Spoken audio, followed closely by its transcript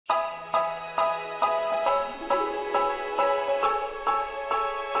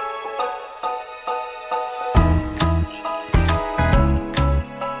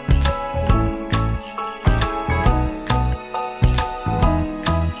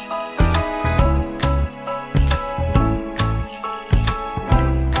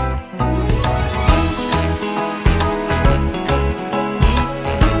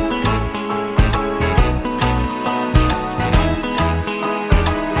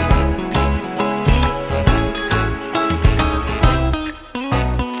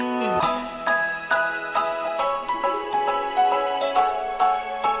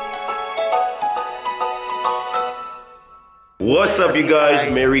What's up, you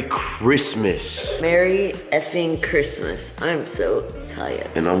guys? Merry Christmas. Merry effing Christmas. I'm so tired.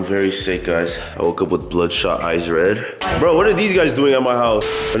 And I'm very sick, guys. I woke up with bloodshot eyes red. Bro, what are these guys doing at my house?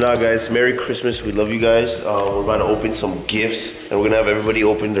 But nah, guys, Merry Christmas. We love you guys. We're about to open some gifts. And we're gonna have everybody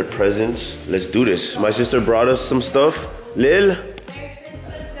open their presents. Let's do this. My sister brought us some stuff. Lil. Merry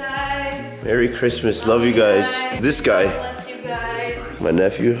Christmas, guys. Merry Christmas. Love you guys. This guy. Bless you guys. My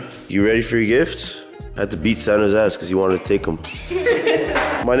nephew. You ready for your gifts? I had to beat Santa's ass because he wanted to take them.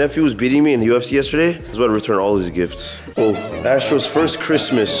 My nephew was beating me in the UFC yesterday. He's about to return all his gifts. Oh, Astro's first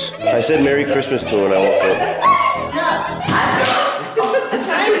Christmas. I said Merry Christmas to him when I woke up.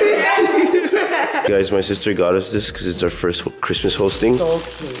 Guys, my sister got us this because it's our first Christmas hosting.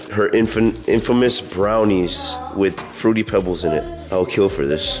 Her infamous brownies with Fruity Pebbles in it. I'll kill for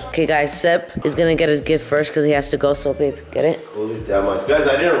this. Okay, guys, Sep is gonna get his gift first because he has to go, so babe, get it? Holy damn, guys,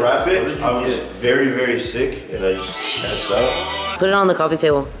 I didn't wrap it. I was very, very sick and I just passed out. Put it on the coffee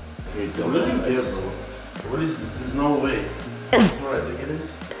table. What is this? There's no way. That's what I think it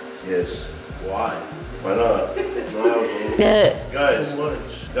is? Yes. Why? Why not?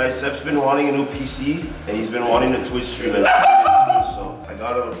 Guys, Sep's been wanting a new PC and he's been wanting a Twitch stream and so I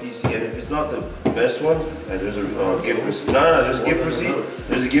got him a PC, and if it's not the best one, there's a gift receipt. No, there's a gift receipt.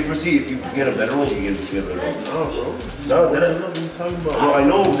 There's a gift receipt. If you get a better one, you get a better one. No, bro. No, That's not what you're talking about. No, I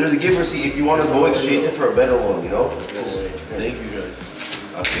know there's a gift receipt if you want to go exchange it for a better one, you know? Thank you guys.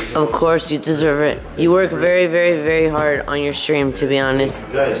 Of course, you deserve it. You work very, very, very hard on your stream, to be honest.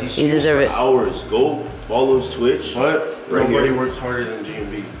 Guys, he You deserve it. Hours. Go follow his Twitch. But Right nobody here. works harder than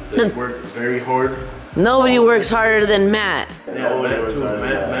GnB. They work very hard. Nobody works harder than Matt. Yeah, Matt too.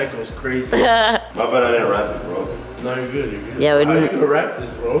 Matt goes crazy. My bad, I didn't wrap it, bro. No, you're good. You're good. Yeah, we How didn't- you gonna wrap this,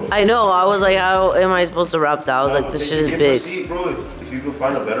 bro? I know, I was like, how am I supposed to wrap that? I was like, this shit is Gift big. receipt, bro. If you could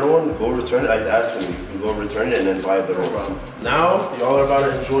find a better one, go return it. I'd ask him if you could go return it and then buy a better one. Now, y'all are about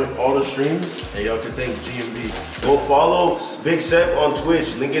to enjoy all the streams, and y'all can thank GnB. Go follow Big Sep on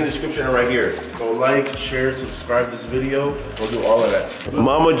Twitch. Link in the description right here. Go like, share, subscribe this video. Go do all of that.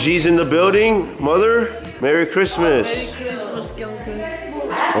 Mama G's in the building. Mother, Merry Christmas.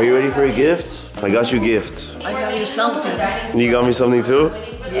 Are you ready for your gifts? I got you gifts. I got you something. You got me something too?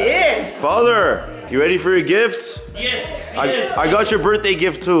 Yes. Father, you ready for your gifts? Yes. I got your birthday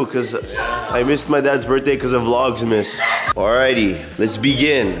gift too, because I missed my dad's birthday because of Vlogasmas. Alrighty, let's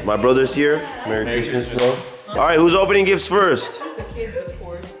begin. My brother's here. Merry Christmas, bro. Alright, who's opening gifts first? The kids, of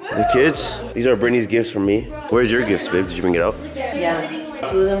course. The kids? These are Britney's gifts from me. Where's your gifts, babe? Did you bring it out? Yeah.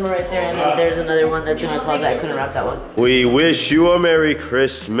 Two of them are right there, and then there's another one that's in my closet. I couldn't wrap that one. We wish you a Merry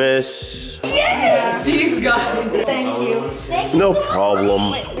Christmas. Yeah. These guys. Thank you. No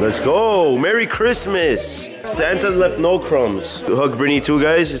problem. Let's go. Merry Christmas. Santa left no crumbs. Hug Britney too,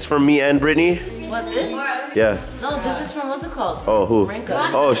 guys. It's from me and Britney. What, this? Yeah. No, this is from, what's it called? Oh, who?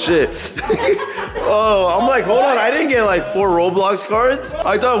 Rinka. Oh, shit. Oh, I'm like, hold on. I didn't get like 4 Roblox cards.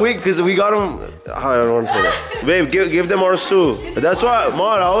 I thought because we got them. I don't want to say that. Babe, give them ours too. That's why,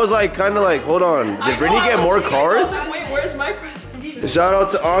 Mon, I was like, kind of like, hold on. Did Britney get more cards? Wait, where's my present? Shout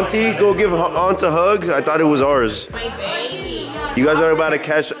out to Auntie. Go give Aunt a hug. I thought it was ours. My baby. You guys are about to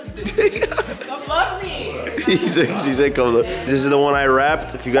cash. Come love me. She said, come look. This is the one I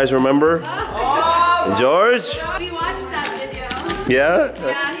wrapped, if you guys remember. George? We watched that video. Yeah?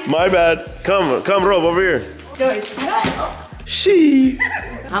 Yeah. My bad. Come, Rob, over here. She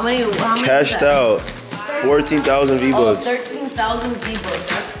How many cashed is that? out 14,000 Oh, V-Bucks. 13,000 V-Bucks.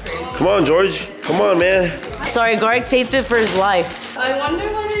 That's crazy. Come on, George. Come on, man. Sorry, Garik taped it for his life. I wonder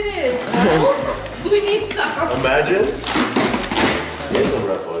what it is. We need some. Imagine. Get some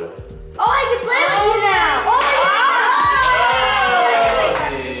wrap on it. Oh, I can play with you now.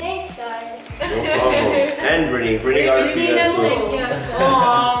 Oh, thanks, guys. No problem. And Brittany got it for you guys too.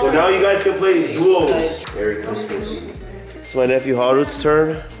 Yes. So now you guys can play duos. Merry Christmas. It's my nephew Harut's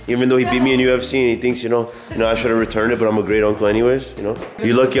turn. Even though he beat me in UFC and he thinks, you know, I should have returned it, but I'm a great uncle anyways, you know.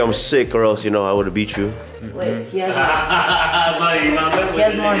 You're lucky I'm sick or else, I would have beat you. Wait, he has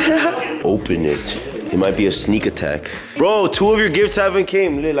more. Open it. It might be a sneak attack. Bro, 2 of your gifts haven't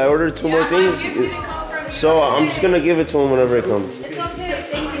came. Lil, I ordered 2 more things. So I'm just gonna give it to him whenever it comes. It's okay.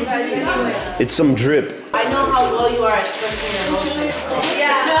 Thank you guys anyway. It's some drip. I know how well you are expressing your emotions.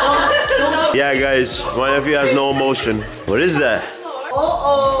 Yeah. Yeah, guys, my nephew has no emotion. What is that?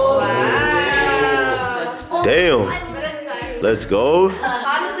 Oh. Wow. Damn. Let's go.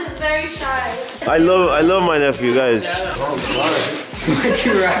 Hanat is very shy. I love my nephew, guys. Why'd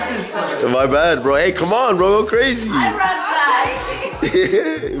you wrap this up? My bad, bro. Hey, come on, bro. Go crazy. I read that.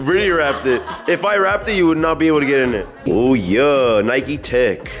 Brittany wrapped it. If I wrapped it, you would not be able to get in it. Oh yeah, Nike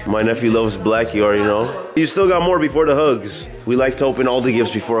Tech. My nephew loves black, you already know. You still got more before the hugs. We like to open all the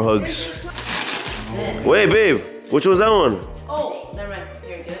gifts before hugs. Wait, babe, which was that one? Oh, never mind.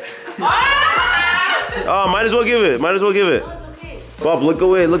 Here, get it. Oh, might as well give it. Might as well give it. Bob, look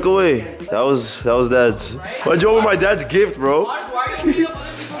away, look away. That was dad's. Why'd you open my dad's gift, bro? Why are you up other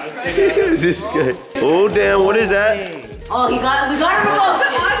people's presents? This guy. Oh damn, what is that? Oh, we got a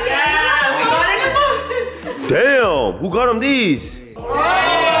remote. Damn, who got him these?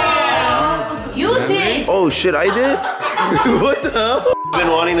 You did. Oh shit, I did? What the hell? Been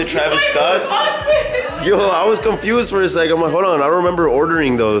wanting the Travis Scotts? Yo, I was confused for a second. I'm like, hold on, I don't remember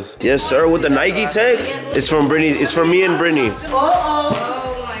ordering those. Yes, sir, with the Nike Tech? It's from Britney. It's from me and Britney.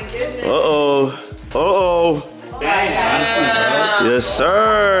 Oh my goodness. Uh-oh. Uh-oh. Yes,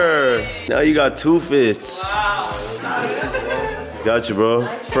 sir. Now you got 2 fits. Got you, bro.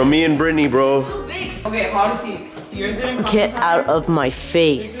 From me and Britney, bro. Okay, how does he? Yours didn't come. Get out of my This is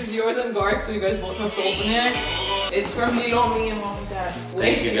face. yours and Garik, so you guys both have to open it. It's from Lilo, me, and Mom and Dad.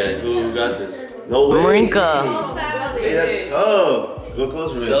 Thank you guys. Who got this? No way. Marinka. Whole family. Hey, that's tough. Go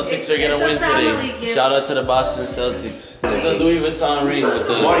closer, man. Celtics are gonna win today. Shout out to the Boston Celtics. It's a Louis Vuitton ring with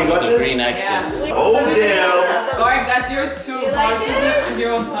the green accents. Oh, damn. Garik, that's yours too. You like How does it? it in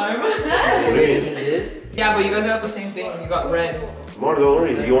your own time? Yeah, but you guys got the same thing. You got red. Mark, don't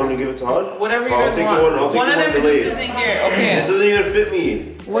worry. Do you want to give it to Hod? Whatever you I'll guys take want. the one. I'll take One the of one them just delayed. isn't here. Okay. This doesn't even fit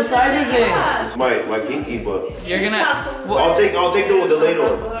me. What size is it? It's my pinky, but You're gonna. I'll take the delayed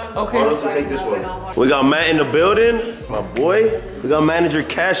one. Okay. I'll have to take this one. We got Matt in the building, my boy. We got manager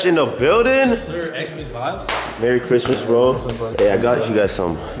Cash in the building. Sir, Xmas vibes. Merry Christmas, bro. Hey, I got you guys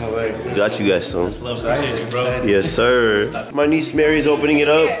some. No way. Got you guys some. Love, appreciate you, bro. Yes, sir. My niece Mary's opening it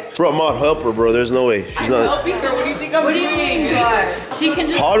up. Bro, I'm not help her, bro. There's no way. She's not. Helping her. What do you think I'm doing? She can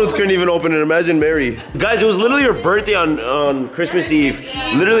just. Hardwoods couldn't even open it. Imagine Mary. Guys, it was literally her birthday on Christmas Eve.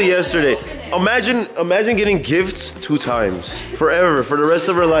 Literally yesterday. Imagine getting gifts 2 times. Forever. For the rest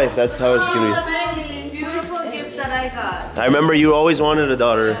of her life. That's how it's gonna Amazing, beautiful gift that I got. be. I remember you always wanted a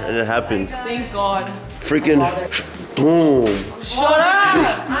daughter, and it happened. Thank God. Freaking boom. Shut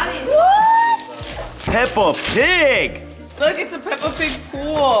up! I didn't. Peppa Pig. Look, it's a Peppa Pig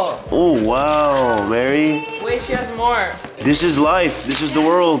pool. Oh, wow, Mary. Wait, she has more. This is life. This is the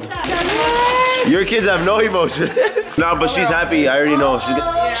world. Your kids have no emotion. No, but she's happy. I already know.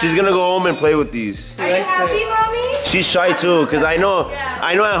 She's gonna go home and play with these. Are you happy, mommy? She's shy too, cause I know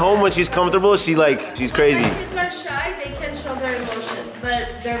at home when she's comfortable, she's crazy. Kids are shy, they can show their emotions, but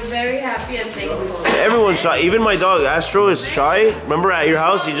they're very happy and thankful. Everyone's shy. Even my dog Astro is shy. Remember at your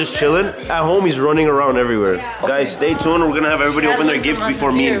house, he's just chilling. At home, he's running around everywhere. Guys, stay tuned. We're gonna have everybody open their gifts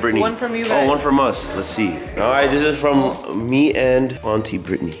before me and Brittany. One from you Oh, guys. one from us. Let's see. All right, this is from me and Auntie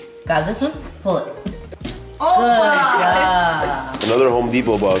Brittany. Got this one? Pull it. Oh, Good wow. job. Another Home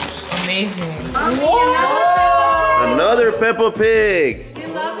Depot box. Amazing. Another Peppa Pig. You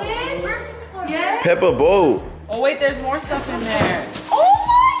love it? Yes? Peppa Boat. Oh wait, there's more stuff in there. Oh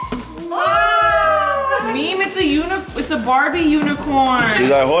my! Meme, it's a Barbie unicorn. She's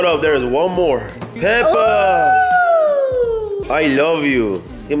like, hold up, there's one more. Peppa. I love you.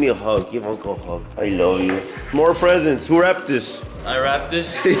 Give me a hug. Give Uncle a hug. I love you. More presents. Who wrapped this? I wrapped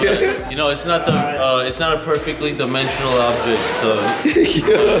this. But, you know, it's not a perfectly dimensional object, so. You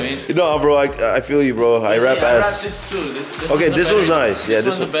know what I mean? No, bro, I feel you, bro. I wrap I wrapped ass. this too. This Okay, one's this a one's better- nice. Yeah, this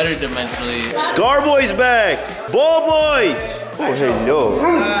this one's a better dimensionally. Scarboy's back. Ball boys. Oh, hello.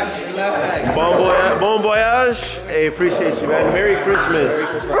 Bon voyage. Hey, appreciate you, man. Merry Christmas.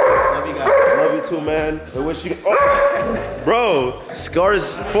 Love you guys. Love you too, man. I wish you. Oh. Bro,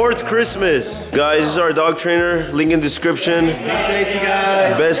 Scar's 4th Christmas. Guys, this is our dog trainer. Link in description. Appreciate you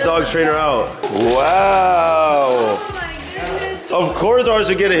guys. Best dog trainer out. Wow. Oh my goodness. Of course ours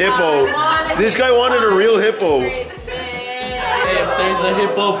would get a hippo. This guy wanted a real hippo. Hey, if there's a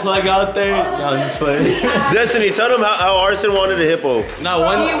hippo plug out there, no, I'm just playing. Destiny, tell them how Arson wanted a hippo. Not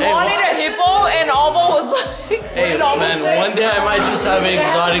one. He wanted a hippo, and Alvo was like, Hey, man, one day I might just have an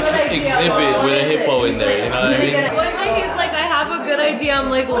exotic exhibit with a hippo in there. You know what I mean? One day he's like, I have a good idea. I'm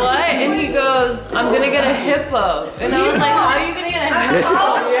like, what? And he goes, I'm gonna get a hippo. And I was like, how are you gonna get a hippo?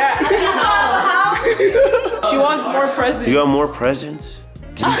 She wants more presents. You got more presents?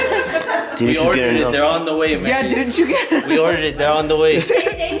 Didn't We you get ordered it. enough? They're on the way, man. Yeah, didn't you get it? We ordered it. They're on the way.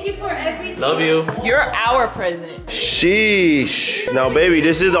 Thank you for everything. Love you. You're our present. Sheesh. Now, baby,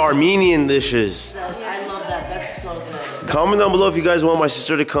 this is the Armenian dishes. I love that. That's so good. Comment down below if you guys want my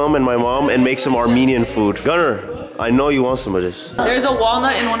sister to come and my mom and make some Armenian food. Gunner, I know you want some of this. There's a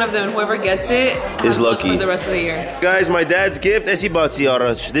walnut in one of them, and whoever gets it Is lucky. for the rest of the year. Guys, my dad's gift. This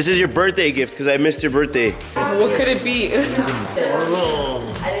is your birthday gift because I missed your birthday. What could it be?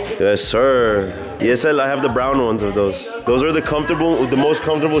 Yes, sir. Yes, I have the brown ones of those. Those are the most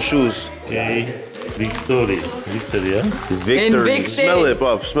comfortable shoes. Okay. Victoria. Victory. Smell it,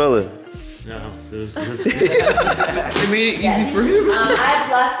 Bob. Smell it. No, They made it easy for him. I have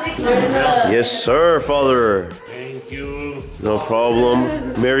plastic. Yes, sir, father. thank you. No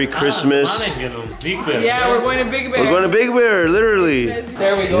problem. Merry Christmas. Yeah, we're going to Big Bear. We're going to Big Bear, literally.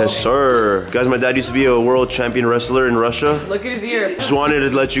 There we go. Yes, sir. Guys, my dad used to be a world champion wrestler in Russia. Look at his ear. Just wanted to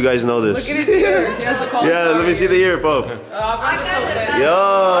let you guys know Look this. at his ear. He has the collar. Yeah, let me see the ear, Pop.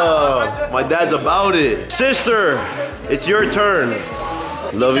 Yo, my dad's about it. Sister, it's your turn.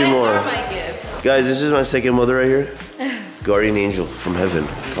 Love you more. My gift. Guys, this is my second mother right here. Guardian angel from heaven.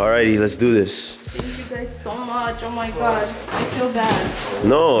 Alrighty, let's do this. Thank you guys so much. Oh my gosh. I feel bad.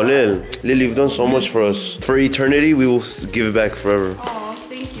 No, Lil, you've done so much for us. For eternity, we will give it back forever. Oh,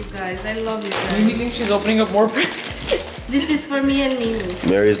 thank you guys. I love you Do guys. you think she's opening up more presents? This is for me and Mimi.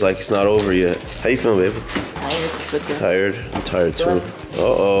 Mary's like, it's not over yet. How you feeling, babe? Tired? I'm tired too.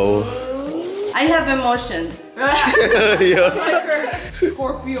 Uh-oh. I have emotions.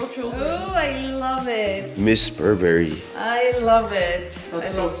 Scorpio children. Oh, I love it. Miss Burberry. I love it.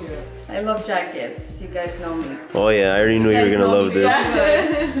 That's so cute. I love jackets. You guys know me. Oh yeah, I already knew you were gonna love this. So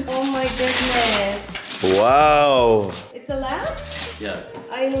good. Oh my goodness. Wow. It's a lamp? Yeah.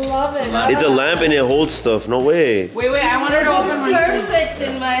 I love it. It's a lamp and it holds stuff. No way. Wait, I want her to open my Perfect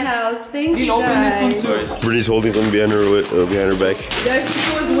in my house. Thank you open guys. this one too. Brittany's holding something behind her back. Yes,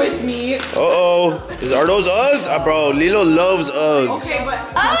 she was with me. Uh-oh. Are those Uggs? Bro, Lilo loves Uggs. Okay, but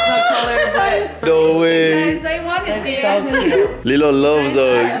that's not color, but No way. Guys, I wanted this. Lilo loves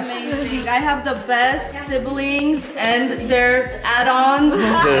They're Uggs. amazing. I have the best siblings and their add-ons. I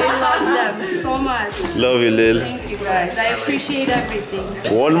love them so much. Love you, Lil. Thank you guys. I appreciate everything.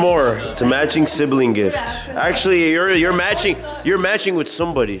 One more. It's a matching sibling gift. Actually, you're matching with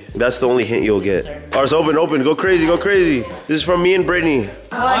somebody. That's the only hint you'll get. Ours, open. Go crazy. This is from me and Britney.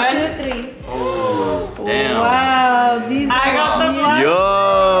 1, 2, 3. Damn. Wow, these I got the black. Hey,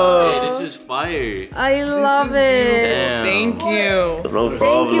 Yo. this is fire. I love it. Damn. Thank you. No problem.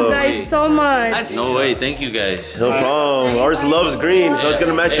 Thank you guys so much. No way, thank you guys. No problem. Ours loves green, so it's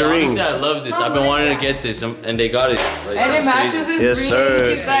gonna match your ring. Honestly, I love this. I've been wanting to get this, and they got it. Like, And it that's matches crazy. his Yes, green. sir.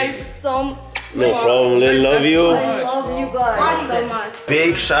 You guys so much. No problem, Lil. Love you. I love you guys so much.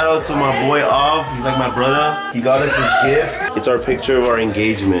 Big shout out to my boy Av. He's like my brother. He got us this gift. It's our picture of our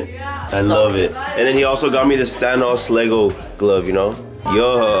engagement. I love it. And then he also got me the Thanos Lego glove, you know?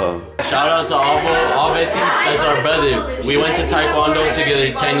 Yo. Shout out to Avo. That's our brother. We went to Taekwondo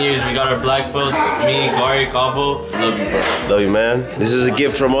together 10 years. We got our black belts. Me, Garik, Avo. Love you, bro. Love you, man. This is a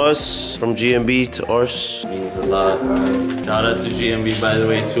gift from us, from GnB to Ars. Means a lot. Shout out to GnB, by the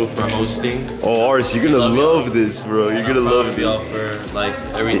way, too, for hosting. Oh, Ars, you're gonna love this, bro. You're gonna love it. y'all for like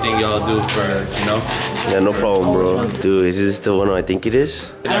everything y'all do for, you know. Yeah, no problem, bro. Dude, is this the one I think it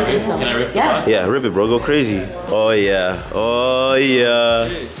is? Can I rip the box? Yeah, rip it, bro. Go crazy. Oh, yeah. Oh,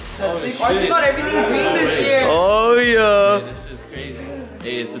 yeah. Marcy got everything green this year. Oh, yeah. This is crazy.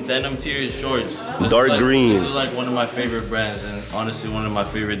 Hey, it's the Denim Tears shorts. Dark green. This is like one of my favorite brands and honestly one of my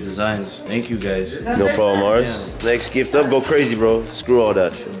favorite designs. Thank you guys. No problem, Ars. Next gift up, go crazy, bro. Screw all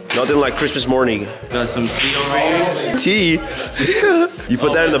that shit. Nothing like Christmas morning. Got some tea over here. Tea? You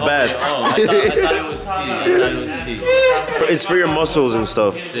put that in the bath. Oh, I thought it was tea. It's for your muscles and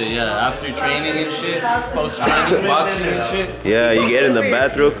stuff. Shit, yeah, after training and shit, post-training, boxing and shit. Yeah, you get in the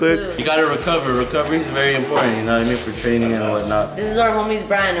bath real quick. You gotta recover. Recovery is very important, you know what I mean, for training and whatnot. This is our homie's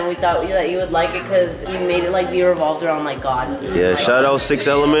brand, and we thought that you would like it because he made it like be revolved around like God. Yeah, shout out 6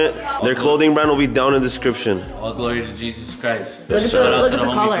 Element. Their clothing brand will be down in the description. All glory to Jesus Christ. Look at Shout out look to at the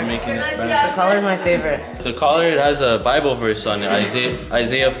the homie collar. for making this brand. The color is my favorite. The collar, it has a Bible verse on it,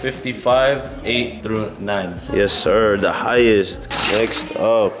 Isaiah 55, 8 through 9. Yes, sir. The highest. Next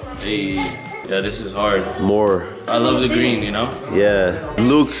up. Hey, yeah, this is hard. More. I love the green, you know? Yeah.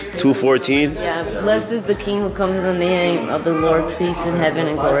 Luke 2:14. Yeah, blessed is the King who comes in the name of the Lord, peace in heaven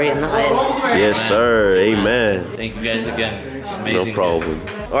and glory in the highest. Yes, sir. Amen. Thank you guys again. It's amazing. No problem.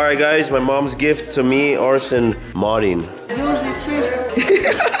 All right, guys. My mom's gift to me, Arson modding.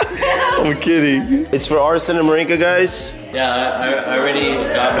 I'm kidding. It's for Arson and Marinka, guys. Yeah, I already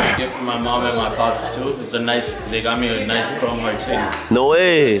got my gift from my mom and my pops too. It's a nice, they got me a nice chrome Mercedes. No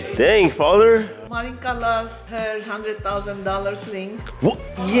way. Dang, father. Marinka lost her $100,000 ring. What?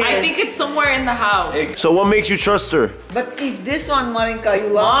 I think it's somewhere in the house. So what makes you trust her? But if this one, Marinka, you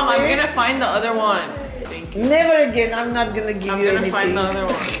Mom, lost I'm it, gonna find the other one. Thank Never again. I'm not gonna give you anything. Find the other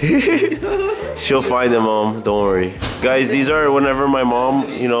one. She'll find them, Mom. Don't worry. Guys, these are whenever my mom,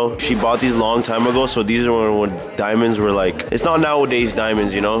 you know, she bought these long time ago. So these are when diamonds were like, it's not nowadays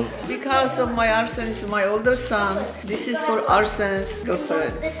diamonds, you know? Because of my Arsen, it's my older son. This is for Arsen's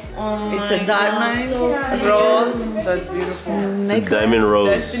girlfriend. It's a diamond rose. That's beautiful. It's a diamond rose.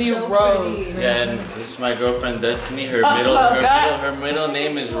 Destiny Rose. Yeah, and this is my girlfriend Destiny. Her middle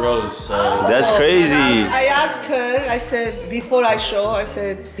name is Rose. So That's crazy. I asked her, I said, before I show, I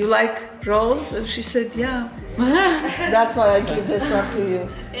said, you like rose? And she said, yeah. That's why I give this one to you.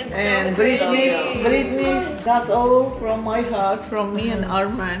 And Britney's, that's all from my heart, from me and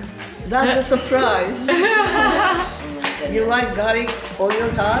Arman. That's a surprise. You like Garik for your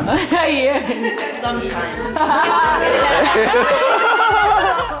heart? Yeah. Sometimes.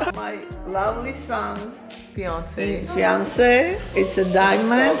 My lovely son's Fiance. It's a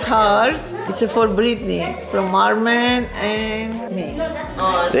diamond heart. It's for Britney from Arman and me.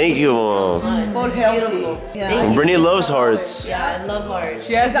 Thank you, Mom. For healthy. Yeah. Britney loves hearts. Yeah, I love hearts.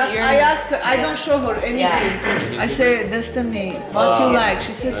 She has the I earrings. asked her, I don't show her anything. I say, Destiny, what you like?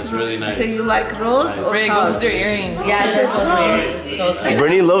 She said, That's really nice. I say, you like rose or Ray goes heart? with their earrings. Yeah, it just goes weird. So cute.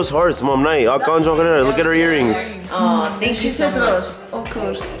 Britney loves hearts, Mom. Night. Look at her earrings. Oh, thank She you so said much. rose, of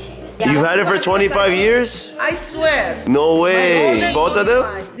course. You've had it for 25 years? I swear. No way. Both of them?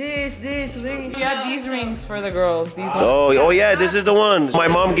 This ring. She had these rings for the girls. These ones. Oh yeah, this is the one. My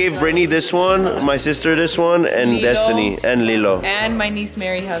mom gave Britney this one, my sister this one, and Lilo. Destiny, and Lilo. And my niece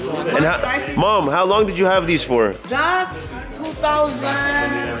Mary has one. And Mom, how long did you have these for? That's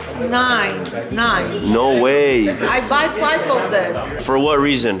 2009. No way. I buy 5 of them. For what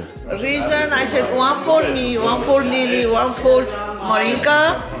reason? Reason I said one for me, one for Lily, one for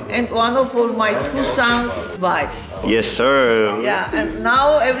Marinka, and one for my 2 sons' wives. Yes, sir. Yeah, and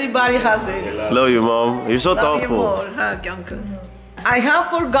now everybody has it. Love you, Mom. You're so Love you thoughtful. more, huh, Yonkers? I have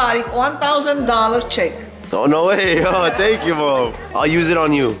for Garik $1,000 check. Oh, no way. Oh, thank you, Mom. I'll use it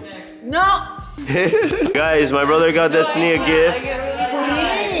on you. No, Guys, my brother got Destiny a gift.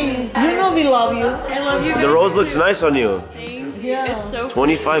 you know we love you. I love you. The rose looks nice on you. It's so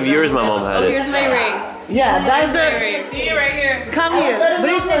 25 years my mom had Here's it. my ring. Yeah, that's the. See it right here. Come here,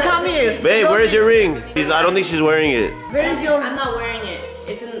 Britney, come here. Babe, where's your ring? I don't think she's wearing it. Where is your? I'm not wearing it.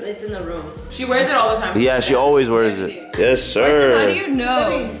 It's in the room. She wears it all the time. Yeah, she always wears it. Yes, How do sir. you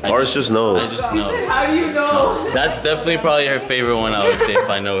know? Ours just knows. I just know. How do you know? That's definitely probably her favorite one, I would say, if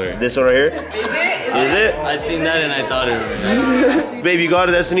I know her. This one right here? Is it? I seen that and I thought it was nice. Babe, you got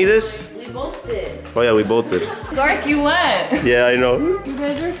Destiny this? We both did. Oh yeah, we both did. Gark, you went. Yeah, I know. You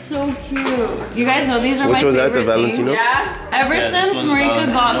guys are so cute. You guys know these are Which my one's that, the favorite things. Valentino? Yeah. Ever Yeah, this since one, Marika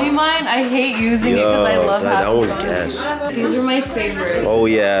got me mine, I hate using it because I love that having one's fun. gas. These are my favorite. Oh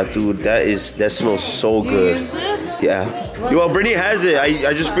yeah, dude, that smells so You good. use this? Yeah. Well, Brittany has it.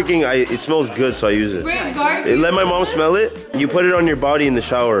 I just freaking, it smells good, so I use it. Bring Gark. Let my mom smell it. You put it on your body in the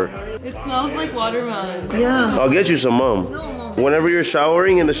shower. It smells like watermelon. Yeah. I'll get you some, Mom. Whenever you're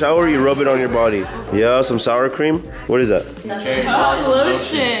showering in the shower, you rub it on your body. Yeah, some sour cream. What is that?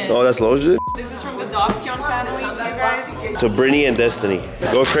 Lotion. Oh, that's lotion? This is from the Dovtion family to you guys. So Brittany and Destiny.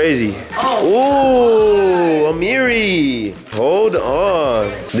 Go crazy. Oh, Amiri. Hold on.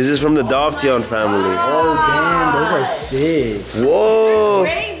 This is from the Dovtion family. Oh, damn, those are sick. Whoa.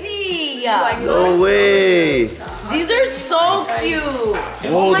 Crazy. No way. These are so cute.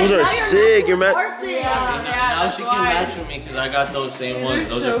 Oh, those are sick. You're mad. Now she can match with me because I got those same ones.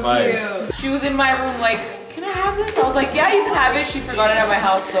 Those are fire. She was in my room like, can I have this? I was like, yeah, you can have it. She forgot it at my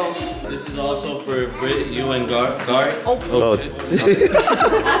house, so. This is also for Brit, you and Garik. Oh. Shit.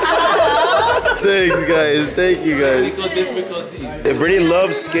 Thanks, guys. Thank you, guys. Technical difficulties. Brittany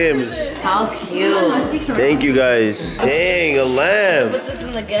loves Skims. How cute. Thank you, guys. Dang, a lamb. Put this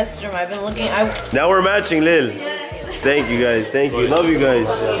in the guest room. I've been looking. Now we're matching, Lil. Thank you, guys. Thank you. Love you guys.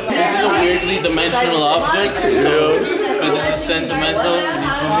 This is a weirdly dimensional object, so but this is sentimental. You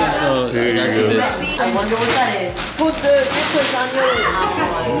feel me? So that's this. I wonder what that is. Put the pictures on your.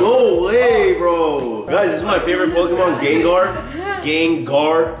 No way, bro. Guys, this is my favorite Pokemon, Gengar.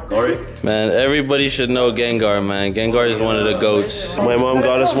 Garik. Man, everybody should know Gengar, man. Gengar is one of the goats. My mom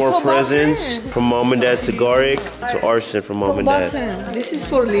got us more presents from mom and dad to Garik to Arsen from mom and dad. This is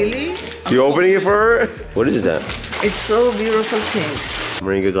for Lily. You opening it for her? What is that? It's so beautiful things.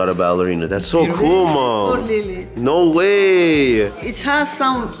 Maringa got a ballerina. That's so cool, For mom. Lily. No way. It has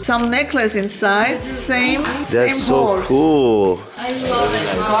some necklace inside. Same That's so horse. cool. I love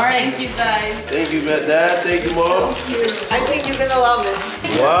it, Mom. Thank you guys. Thank you, Dad. Thank you, Mom. I think you're gonna love it.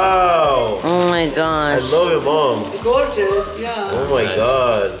 Wow. Oh my I gosh. love it, Mom. Gorgeous, yeah. Oh my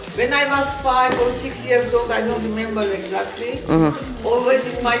God. When I was 5 or 6 years old, I don't remember exactly. Always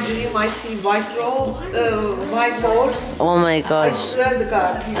in my dream, I see white horse. Oh my I gosh. swear to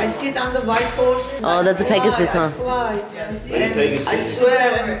God, I sit on the white horse. Oh, that's a Pegasus, huh? I fly. And I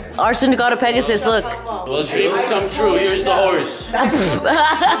swear. Arson got a Pegasus, look. Well, dreams come true. Here's the horse.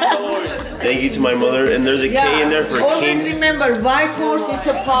 Thank you to my mother. And there's a K in there for Always king. remember, white horse, it's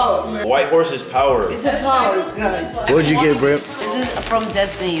a power. White horse is power. It's a power, guys. What'd you get, Brit? This is from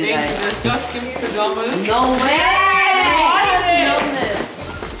Destiny, you guys. There's no Skims pajamas. No way!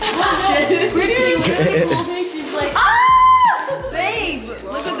 Brittany told me, she's like, ah! Babe,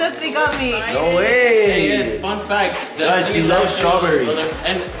 look what Destiny got me. No way. Hey, fun fact. Guys, she loves strawberries.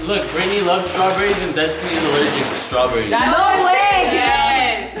 And look, Britney loves strawberries and Destiny is allergic to strawberries. No way!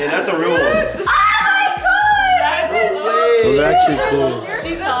 Yes! Yeah, that's a real one. Oh my god! Those are actually cool.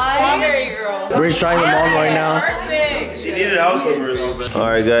 She's a strawberry girl. Brit's trying them on right now. Perfect. She needed house numbers.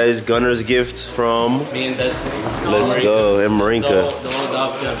 Alright guys, Gunner's gift from Me and Destiny. Let's go, and Marinka. The whole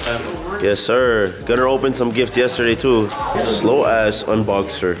Dolphin family. Yes sir. Gunner opened some gifts yesterday too. Slow ass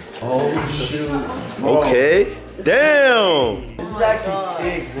unboxed her. Oh shoot. Okay. Damn! This is actually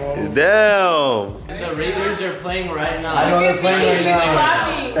sick, bro. Damn! The Raiders are playing right now. I know they're playing right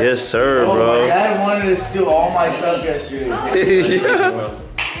now. Yes sir, Oh, my bro. dad wanted to steal all my stuff yesterday. Yeah.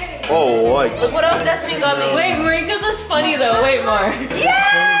 Oh, what? Look what else Destiny got me. Wait, Marika's is funny though. Wait more.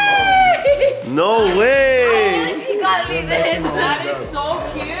 Yay! No way! She got me this. That is so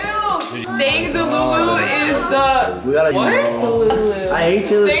cute. Staying Delulu is the We gotta what? I hate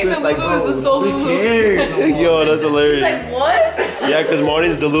Taylor Staying Swift. Like, Delulu is the bro, who Solulu. cares? Yo, that's hilarious. Like what? Yeah, because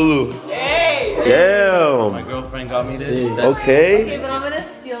Marty's Delulu. Hey. My Damn. girlfriend got me this. Okay, Okay. but I'm gonna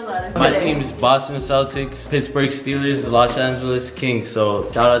steal that. My team's Boston Celtics, Pittsburgh Steelers, Los Angeles Kings. So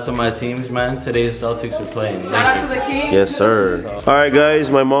shout out to my teams, man. Today's Celtics are playing. Shout out to the king. Yes, sir. All right, guys.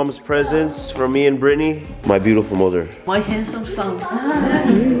 My mom's presents from me and Brittany. My beautiful mother. My handsome son.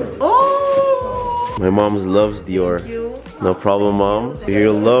 My mom loves Dior. No problem, mom.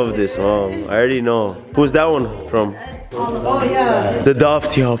 You'll love this, mom. I already know. Who's that one from? Oh, yeah. The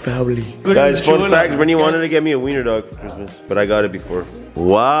Dovetail family. Guys, fun fact, Brittany wanted to get me a wiener dog for Christmas, but I got it before.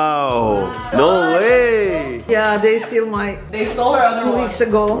 Wow. No way. Yeah, they steal my They stole her other 2 one. weeks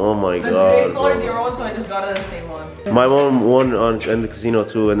ago. Oh my They stole her god. your own, so I just got her the same one. My mom won in the casino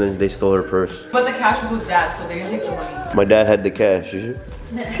too, and then they stole her purse. But the cash was with dad, so they didn't take the money. My dad had the cash.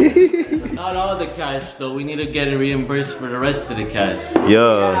 Not all the cash though. We need to get it reimbursed for the rest of the cash.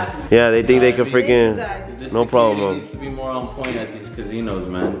 Yeah, they think they can freaking. This No problem, security Mom. needs to be more on point at these casinos,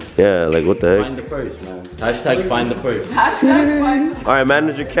 man. Yeah, like what the heck? Find the purse, man. Hashtag find the purse. All right,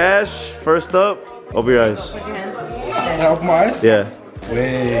 manager cash. First up, open your eyes. Help Mars? Yeah.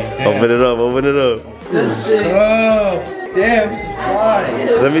 Wait. Open it up. Open it up. This is tough. Damn, this is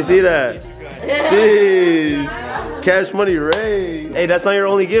fine. Let me see that. Jeez. Cash money raised. Hey, that's not your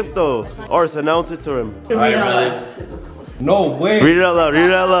only gift though. Ars, announce it to him. Alright, brother. No way. Read it out loud. Read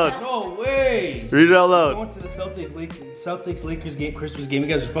it out loud. No way. Read it out loud. Going to the Celtics Lakers game, Christmas game. You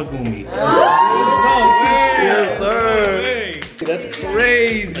guys are fucking with me. No way. Yes, sir. No way. That's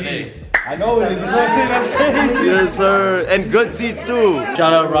crazy. I know it is. That's crazy. Yes, sir. And good seats too.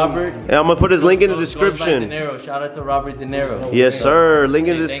 Shout out Robert. And I'm gonna put his link in the Goes by De description. Niro. Shout out to Robert De Niro. Yes, sir. Link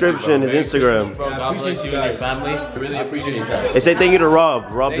in the Thank you, bro. description. His Merry Instagram. Christmas, bro. God bless you and your family. I really appreciate that. Hey, say thank you to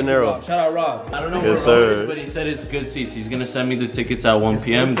Rob. Rob De Thank you, Niro. Rob. Shout out Rob. I don't know Yes, where Robert sir. is, but he said it's good seats. He's gonna send me the tickets at 1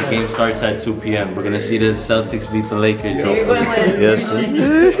 p.m. The game starts at 2 p.m. We're gonna see the Celtics beat the Lakers. You're going with. Yes, sir.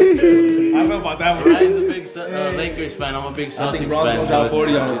 I don't know about that one. Ryan's a big Lakers fan. I'm a big I Celtics think fan. Bron's So down it's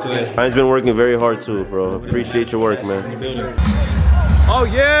 40 on him today. Ryan's been working very hard too, bro. Appreciate your work, man. Oh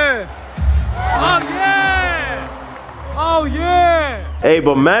yeah! Oh yeah! Oh yeah! Hey,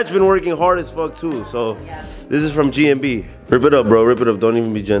 but Matt's been working hard as fuck too, so this is from GnB. Rip it up, bro. Rip it up. Don't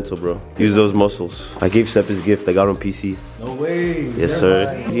even be gentle, bro. Use those muscles. I gave Seth his gift. I got him PC. No way. Yes,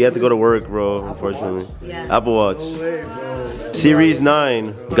 sir. He had to go to work, bro, unfortunately. Yeah. Apple Watch. No way, bro. Series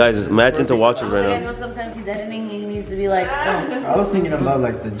 9. Guys, Matt's into watches right I now. know sometimes he's editing and he needs to be like, oh. I was thinking about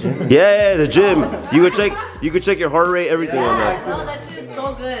like the gym. Yeah, the gym. You could check your heart rate, everything on that. No, that shit is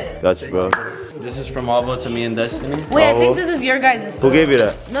so good. Gotcha, bro. This is from Alvo to me and Destiny. Wait, I think this is your guys'. Who gave you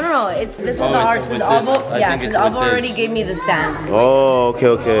that? No. It's this Oh, one's it's ours with because this. Alvo. I Yeah, think because it's with Alvo already this. gave me the stand. Oh,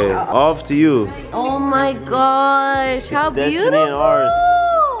 okay. Off to you. Oh my gosh, how Destiny beautiful! and ours.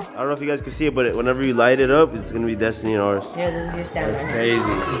 I don't know if you guys can see it, but whenever you light it up, it's gonna be Destiny and ours. Here, this is your stand. Crazy.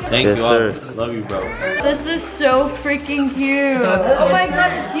 Thank Yes, you, sir. Alvo. Love you, bro. This is so freaking cute. Oh my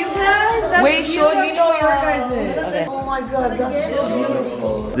God, it's Wait, Sean, you know your guys' Okay. Oh my God, that's so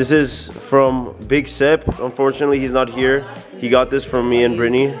beautiful. This is from Big Sep. Unfortunately, he's not here. He got this from me and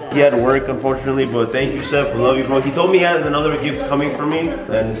Britney. He had work, unfortunately, but thank you, Sep. I love you, bro. He told me he has another gift coming for me,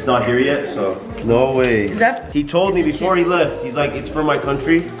 and it's not here yet, so. No way. He told me before he left, he's like, it's from my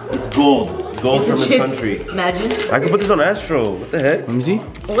country. It's gold. It's gold from his country. Imagine. I could put this on Astro. What the heck? Let me see.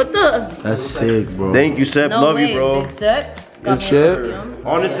 What the? That's sick, bro. Thank you, Sep. No love way, you, bro. Big Sep. Good shit.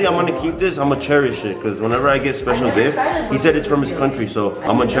 Honestly, I'm gonna keep this. I'm gonna cherish it because whenever I get special gifts, he said it's from his country, so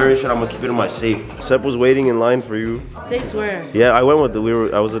I'm gonna cherish it. I'm gonna keep it in my safe. Sep was waiting in line for you. Say swear. Yeah, I went with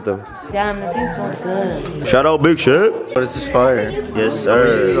them. I was with them. Damn, this thing smells good. Shout out, Big Shep. Oh, this is fire. Yes,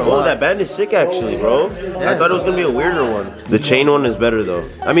 sir. Oh, that band is sick, actually, bro. I thought it was gonna be a weirder one. The chain one is better though.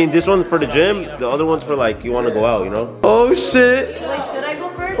 I mean, this one's for the gym. The other one's for like you want to go out, you know? Oh shit. Wait, should I go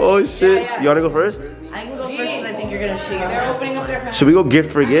first? Oh shit. You wanna go first? I can go first because I think you're gonna shake. They're opening up their. Should we go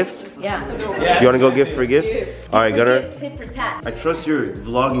gift for gift? Yeah. You wanna go gift for gift? All right, Gunnar. Tit for tat. I trust your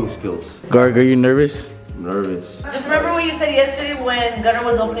vlogging skills. Garg, are you nervous? I'm nervous. Just remember what you said yesterday when Gunnar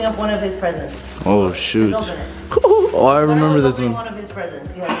was opening up one of his presents. Oh shoot. Just open it. Oh, I remember Gunnar was this opening one. one of his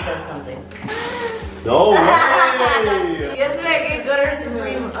presents. You had said something. No way! Yesterday I gave Gunnar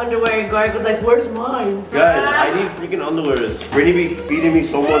Supreme underwear and Garik was like, where's mine? Guys, I need freaking underwears. Brittany be feeding me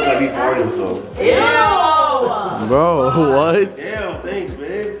so much I be farting, so. Ew! Bro, what? Damn, thanks,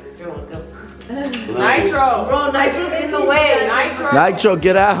 babe. You're welcome. Nitro. Bro, Nitro's in the way. Nitro,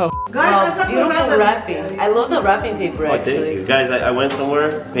 get out. Oh, beautiful wrapping. I love the wrapping paper Oh, thank actually. you. Guys, I went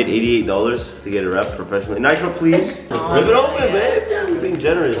somewhere, paid $88 to get it wrapped professionally. Nitro, please. Rip it open, babe. You're being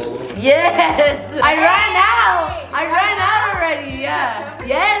generous. Yes! I ran out! I ran out already, yeah.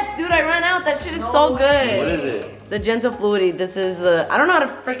 Yes, dude, I ran out. That shit is so good. What is it? The Gentle Fluidity. This is the, I don't know how to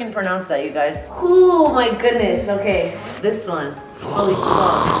freaking pronounce that, you guys. Oh my goodness. Okay, this one. Holy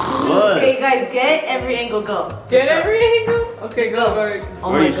fuck. What? Okay, guys, get every angle, go. Get every angle? Okay, Let's go, Garik. Oh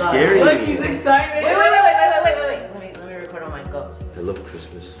Why are my you god. scaring Look, me? he's excited. Wait. Let me record on my go. I love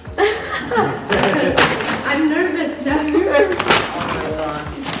Christmas. I'm nervous now. Oh my god.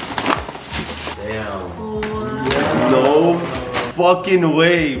 Damn. No fucking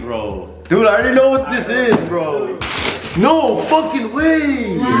way, bro. Dude, I already know what this is, bro. No fucking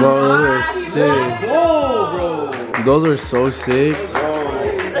way. Bro, those are sick. Whoa, bro. Those are so sick.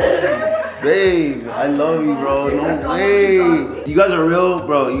 Babe, I love you, bro. No way. You guys are real,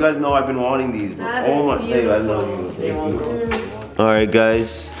 bro. You guys know I've been wanting these, bro. Oh my, babe, I love you. Thank you. All right,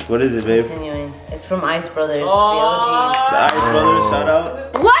 guys. What is it, babe? Continuing. It's from Ice Brothers, The Ice Brothers, shout out.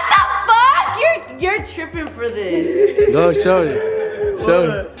 the OGs. What the fuck? You're tripping for this. Go, show it. Show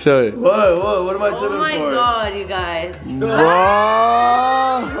it. Show it. What am I Oh tripping my for? god, you guys. Bro.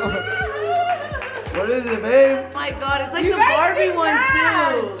 What is it, babe? Oh my god, it's like the Barbie one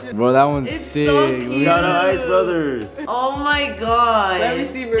too. Bro, that one's It's sick. so Let me cute. see. Shout out Ice Brothers. Oh my god. Let me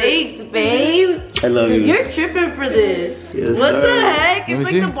see, bro. Thanks, babe. I love you. You're tripping for this. Yes, What sir. the heck? Let me It's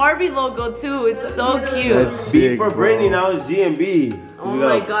see. like the Barbie logo too. It's so cute. That's sick, For bro. Britney now is GnB. Oh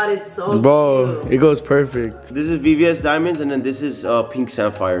my god, it's so Bro, cute. it goes perfect. This is VVS diamonds, and then this is pink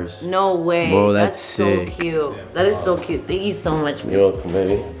sapphires. No way. Bro, that's so sick. cute. That is so cute. Thank you so much. You're welcome,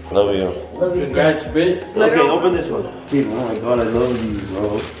 baby. Love you. Love you too. Congrats, bitch. Okay, open this one. Dude, oh my god, I love these,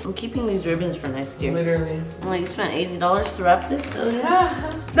 bro. I'm keeping these ribbons for next year. Literally. I'm like, you spent $80 to wrap this? Oh, yeah.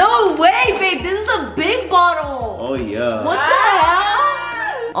 No way, babe. This is the big bottle. Oh yeah. What the hell?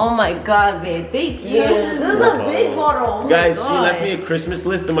 Oh my god, babe. Thank you. This is the big bottle. Oh my Guys, she God. left me a Christmas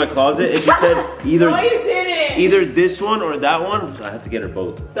list in my closet, and she said No, you didn't. either this one or that one. So I have to get her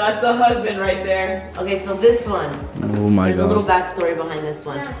both. That's a husband right there. Okay, so this one. Oh my There's a little god. backstory behind this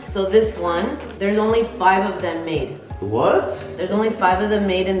one. So this one, there's only 5 of them made. What? There's only 5 of them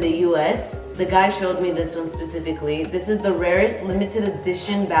made in the US. The guy showed me this one specifically. This is the rarest limited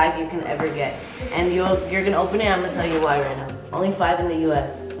edition bag you can ever get. And you're gonna open it, I'm gonna tell you why right now. Only 5 in the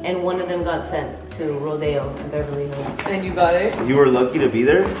US. And one of them got sent to Rodeo in Beverly Hills. And you got it? You were lucky to be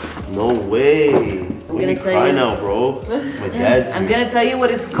there? No way. I'm gonna tell you. now, bro. My dad's I'm here. gonna tell you what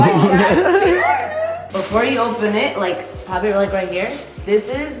it's called. Before you open it, like pop it like right here. This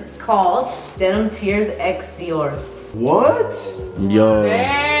is called Denim Tears X Dior. What? Yo.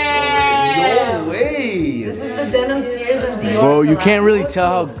 Damn. No way. This is the Denim Tears and Dior. Bro, you collab. can't really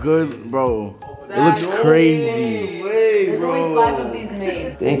tell how good, bro. It looks crazy. No way, There's bro. only 5 of these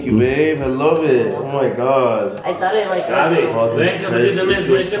made. Thank you, babe. I love it. Oh my god. I thought it like Garik, Oh, this ven que is me crazy. dicen It es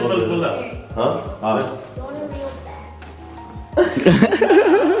muy feels so simple good. full house. Huh?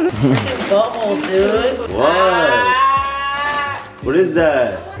 butthole, dude. What? What is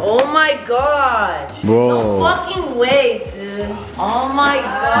that? Oh my gosh. Bro. No fucking way, dude. dude. Oh my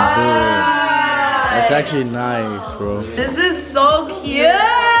god. That's actually nice, bro. This is so cute.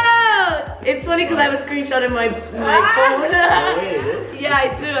 It's funny because I have a screenshot in my phone. Yeah, I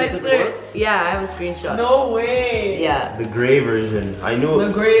do, I swear. Yeah, I have a screenshot. No way. Yeah. The gray version. I knew.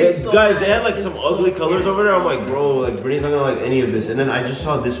 The gray is so guys, they had like some ugly colors over there. I'm like, bro, like Britney's not gonna like any of this. And then I just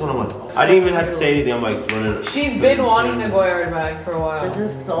saw this one. I'm like, I didn't even have to say anything. I'm like, running. She's been wanting the Goyard bag for a while. This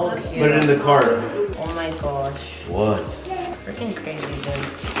is so cute. Put it in the cart. Oh my gosh. What? Freaking crazy, dude.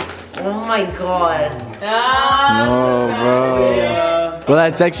 Oh my god. No, bro. Well,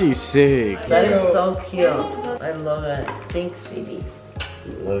 that's actually sick. That is so cute. I love it. Thanks, baby.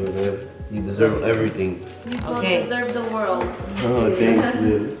 Love you, man. You deserve everything. You both Okay. deserve the world. Oh, thanks,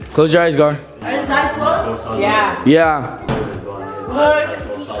 dude. Close your eyes, Gar. Are his eyes closed? Yeah. Yeah.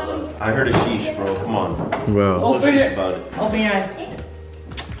 I heard a sheesh, bro. Come on. Bro. So sheesh about it. Open your eyes.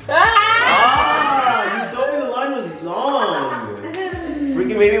 Ah! You told me the line was long.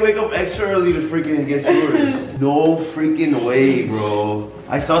 Freaking made me wake up extra early to freaking get yours. No freaking way, bro.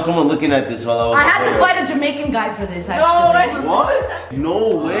 I saw someone looking at this while I was I had to fight a Jamaican guy for this, actually. What? No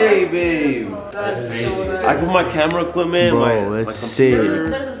way, babe. That's crazy. I put my camera equipment, Bro, my that's sick.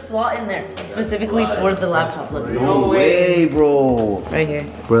 There's a slot in there, specifically for the laptop liver. No way, bro. Right here.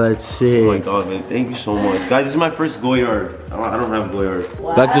 Bro, that's sick. Oh my god, man. Thank you so much. Guys, this is my first Goyard. I don't have Goyard.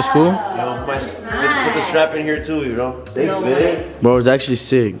 Wow. Back to school? You know, put the strap in here too, you know? Thanks, No man. way. Bro, it's actually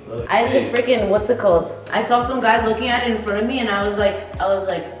sick. I had to freaking, what's it called? I saw some guy looking at it in front of me and I was like,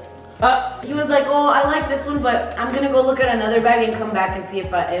 he was like, oh, I like this one, but I'm gonna go look at another bag and come back and see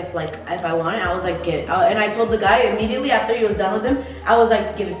if I want it. I was like, get it. And I told the guy immediately after he was done with him, I was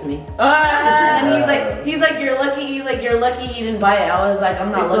like, give it to me. And then he's like, you're lucky. He's like, you're lucky he didn't buy it. I was like,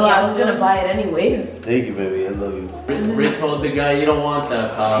 I'm not lucky. I was gonna buy it anyways. Thank you, baby. I love you. Rick told the guy, you don't want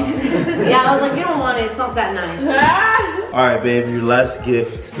that, pal. Yeah, I was like, you don't want it. It's not that nice. All right, babe. Your last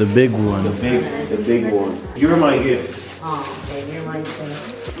gift. The big one. The big one. You're my gift. Oh, babe, you're mine too.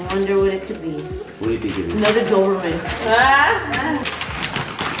 I wonder what it could be. What do you think it is? Another Doberman.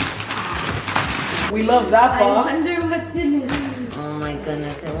 We love that I box. wonder what's in it. Oh my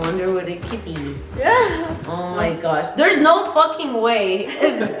goodness, I wonder what it could be. Yeah. Oh my gosh. There's no fucking way.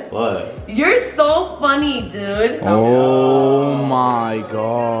 What? You're so funny, dude. Oh my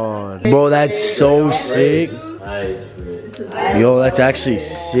god. Bro, that's so sick. Nice, Rick. Yo, that's actually I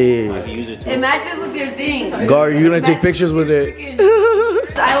sick. can use it too. It matches with your thing. Gar, you gonna take pictures with it?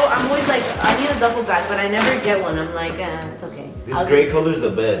 I'm always like, I need a duffel bag, but I never get one. I'm like, it's okay. This I'll gray just color use is the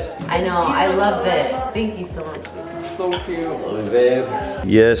best. I know, I love it. Thank you so much. So cute. Love you, babe.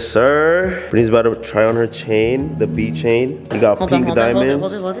 Yes, sir. Brittany's about to try on her chain, the B chain. You got pink diamonds.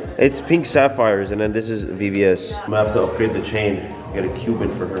 Hold it. It's pink sapphires, and then this is VVS. I'm gonna have to upgrade the chain. Get a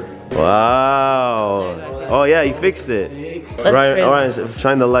Cuban for her. Wow. Oh yeah, you fixed it. Right, all right.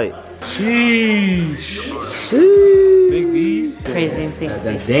 Shine the light. Sheesh. Big bees. Crazy, thanks.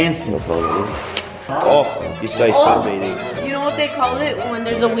 They're dancing. Oh, this guy's sunbathing. You know what they call it when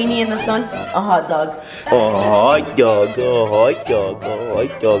there's a weenie in the sun? A hot dog. Oh, hot dog, oh, hot dog, oh,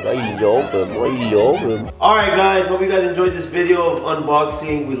 hot dog. I love him, I love him. All right, guys. Hope you guys enjoyed this video of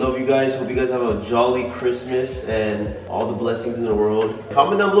unboxing. We love you guys. Hope you guys have a jolly Christmas and all the blessings in the world.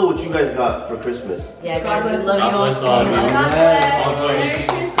 Comment down below what you guys got for Christmas. Yeah, guys, we love you all so God much. God bless. Merry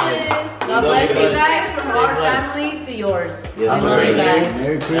Christmas. God bless you guys from our family to yours. Yes, I love you guys.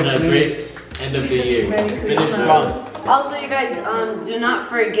 Merry And a Christmas. great end of the year. Finish strong. Also, you guys, do not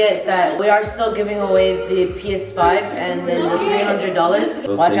forget that we are still giving away the PS5 and then the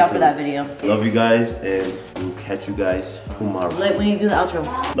 $300. Watch out for that video. Love you guys, and we'll catch you guys tomorrow. Like when you do the outro.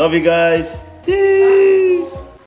 Love you guys.